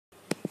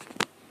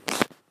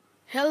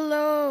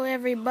Hello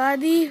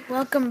everybody,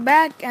 welcome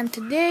back, and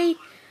today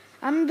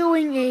I'm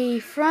doing a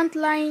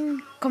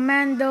frontline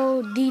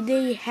commando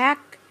D-Day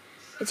hack.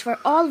 It's for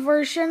all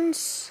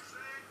versions,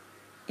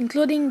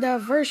 including the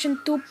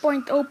version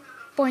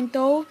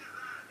 2.0.0.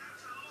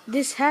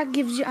 This hack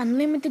gives you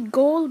unlimited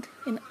gold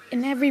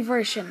in every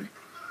version.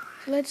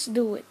 So let's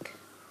do it.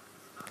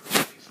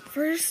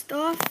 First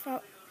off,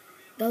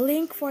 the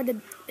link for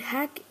the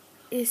hack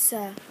is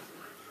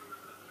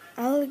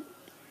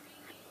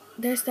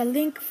there's the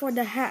link for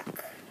the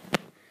hack.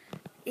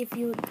 If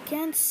you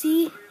can't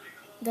see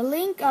the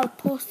link, I'll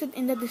post it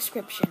in the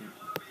description.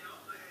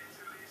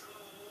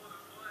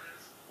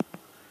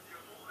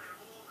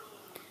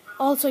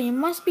 Also, you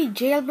must be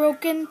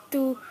jailbroken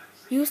to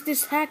use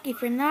this hack.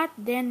 If you're not,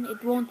 then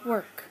it won't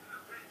work.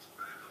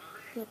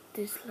 Let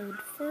this load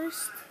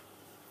first.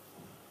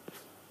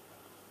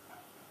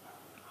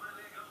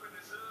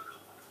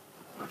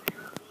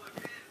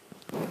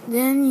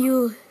 Then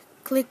you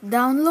click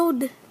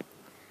download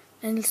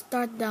and it'll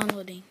start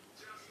downloading.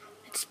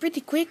 It's pretty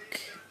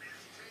quick.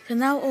 So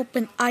now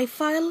open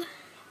iFile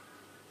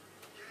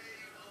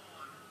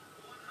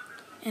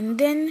and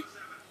then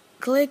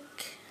click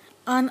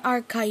on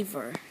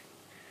Archiver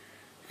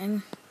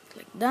and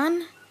click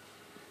done.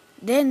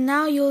 Then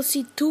now you'll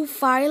see two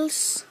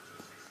files,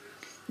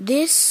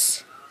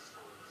 this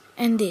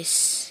and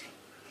this.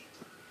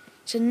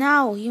 So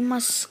now you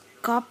must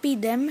copy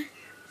them.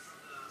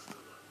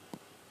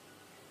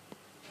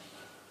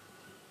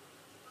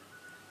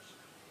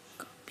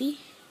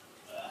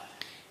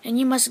 And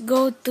you must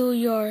go to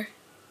your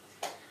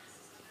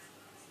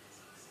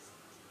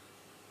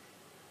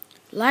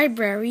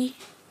library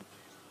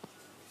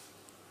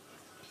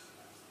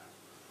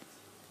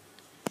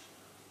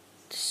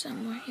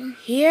somewhere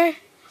here.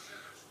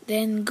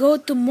 Then go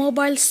to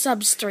mobile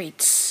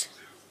substrates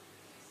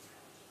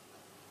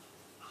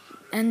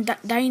and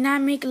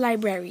dynamic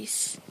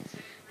libraries.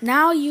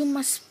 Now you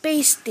must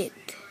paste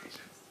it.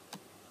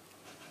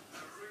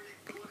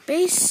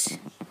 Paste.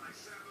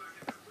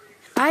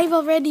 I've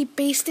already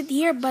pasted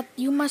here, but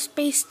you must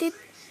paste it,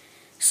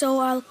 so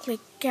I'll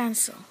click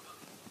cancel.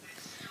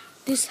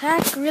 This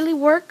hack really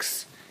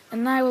works,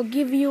 and I will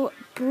give you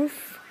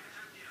proof.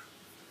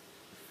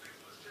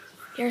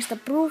 Here's the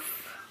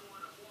proof.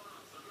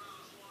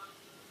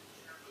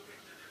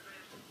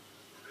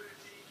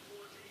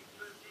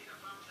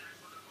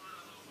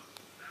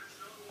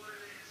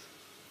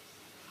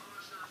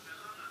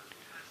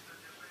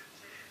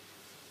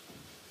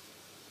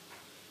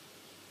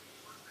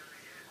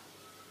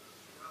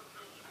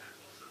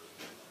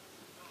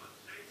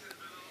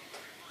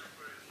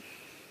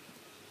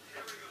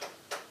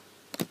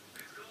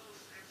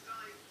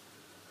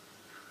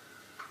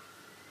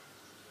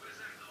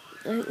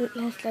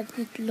 Let's let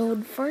it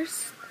load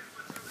first.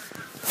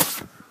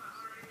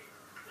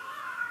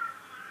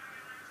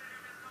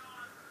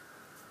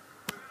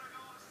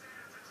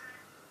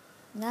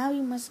 Now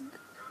you must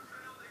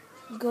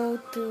go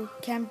to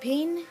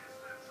campaign.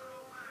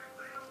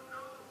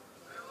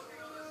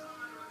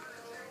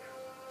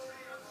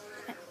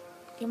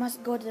 You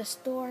must go to the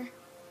store.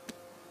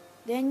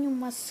 Then you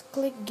must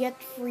click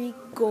get free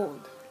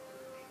gold.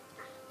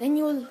 Then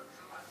you will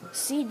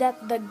see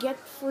that the get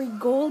free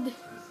gold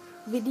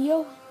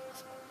video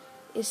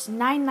is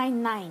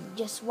 $9.99.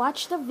 Just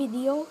watch the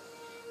video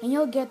and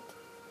you'll get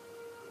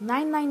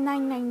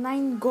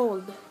 99999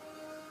 gold.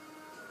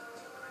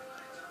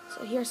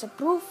 So here's a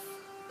proof.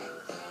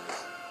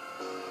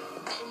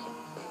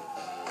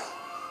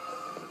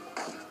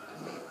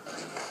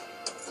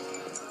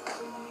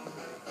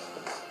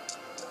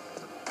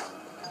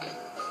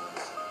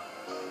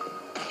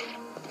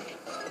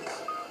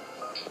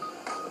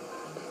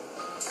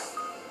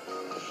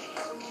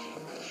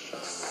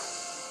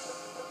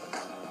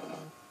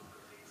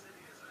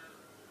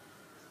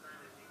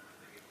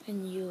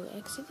 And you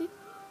exit it,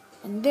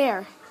 and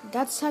there,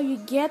 that's how you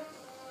get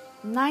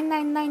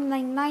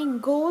 99999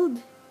 gold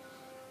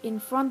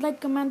in Frontline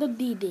Commando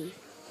D-Day.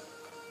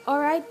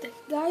 Alright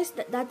guys,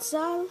 that's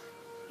all.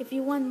 If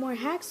you want more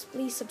hacks,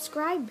 please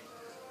subscribe,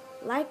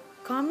 like,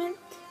 comment,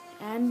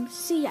 and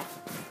see ya.